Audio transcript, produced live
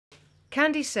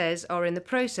Candy Says are in the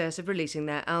process of releasing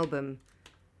their album.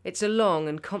 It's a long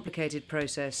and complicated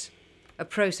process. A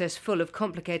process full of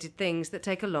complicated things that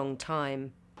take a long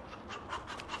time.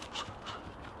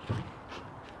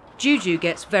 Juju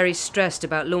gets very stressed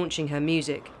about launching her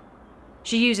music.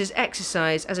 She uses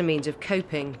exercise as a means of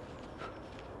coping.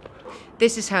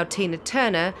 This is how Tina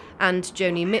Turner and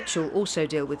Joni Mitchell also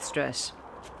deal with stress.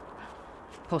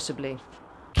 Possibly.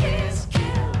 Kiss,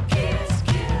 kill, kiss,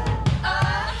 kill.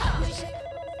 Oh.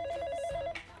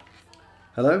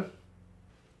 Hello?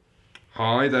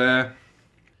 Hi there.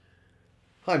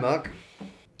 Hi, Mark.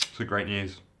 So great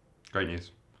news. Great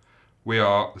news. We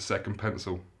are the second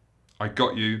pencil. I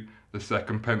got you the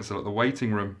second pencil at the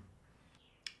waiting room.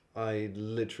 I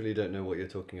literally don't know what you're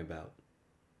talking about.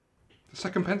 The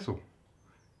second pencil.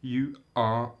 You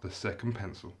are the second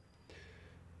pencil.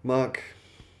 Mark,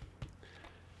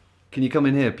 can you come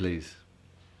in here, please?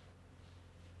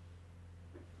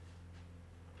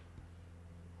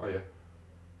 Oh yeah.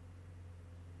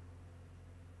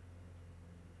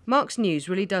 Mark's news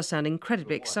really does sound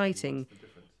incredibly exciting,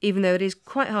 even though it is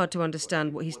quite hard to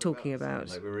understand what he's talking about.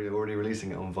 Like, we're already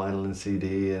releasing it on vinyl and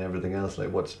CD and everything else.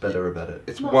 Like, what's better about it?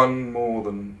 It's one more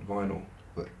than vinyl.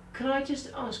 Can I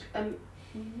just ask,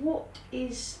 what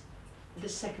is the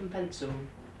second pencil?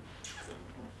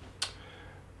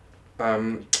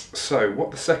 So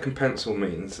what the second pencil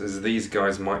means is these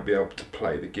guys might be able to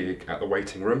play the gig at the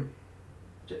waiting room.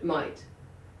 Might?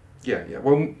 Yeah,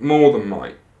 well, more than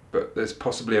might, but there's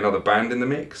possibly another band in the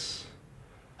mix.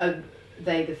 Are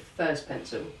they the first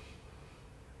pencil?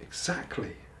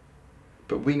 Exactly.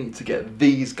 But we need to get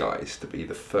these guys to be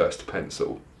the first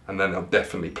pencil, and then they'll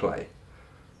definitely play.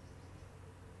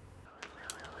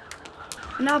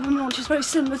 An album launch is very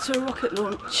similar to a rocket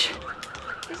launch.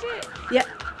 Is it? Yeah.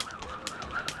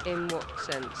 In what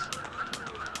sense?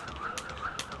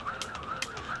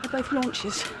 They're both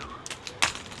launches.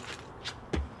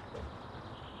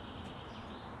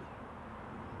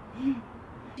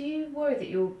 Do you worry that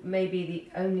you're maybe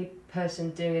the only person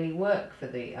doing any work for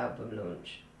the album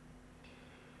launch?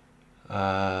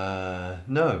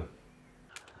 No.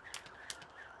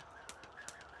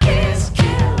 Kiss,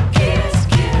 kill, kiss,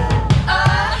 kill.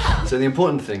 Oh. So the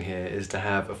important thing here is to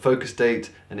have a focus date,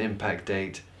 an impact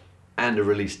date, and a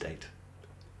release date,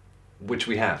 which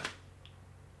we have.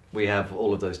 We have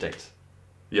all of those dates.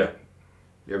 Yeah,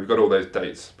 we've got all those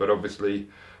dates, but obviously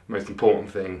the most important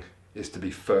thing is to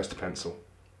be first pencil.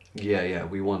 Yeah,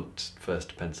 we want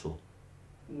first pencil.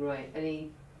 Right.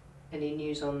 Any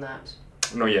news on that?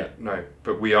 Not yet, no,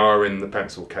 but we are in the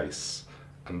pencil case,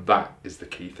 and that is the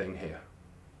key thing here.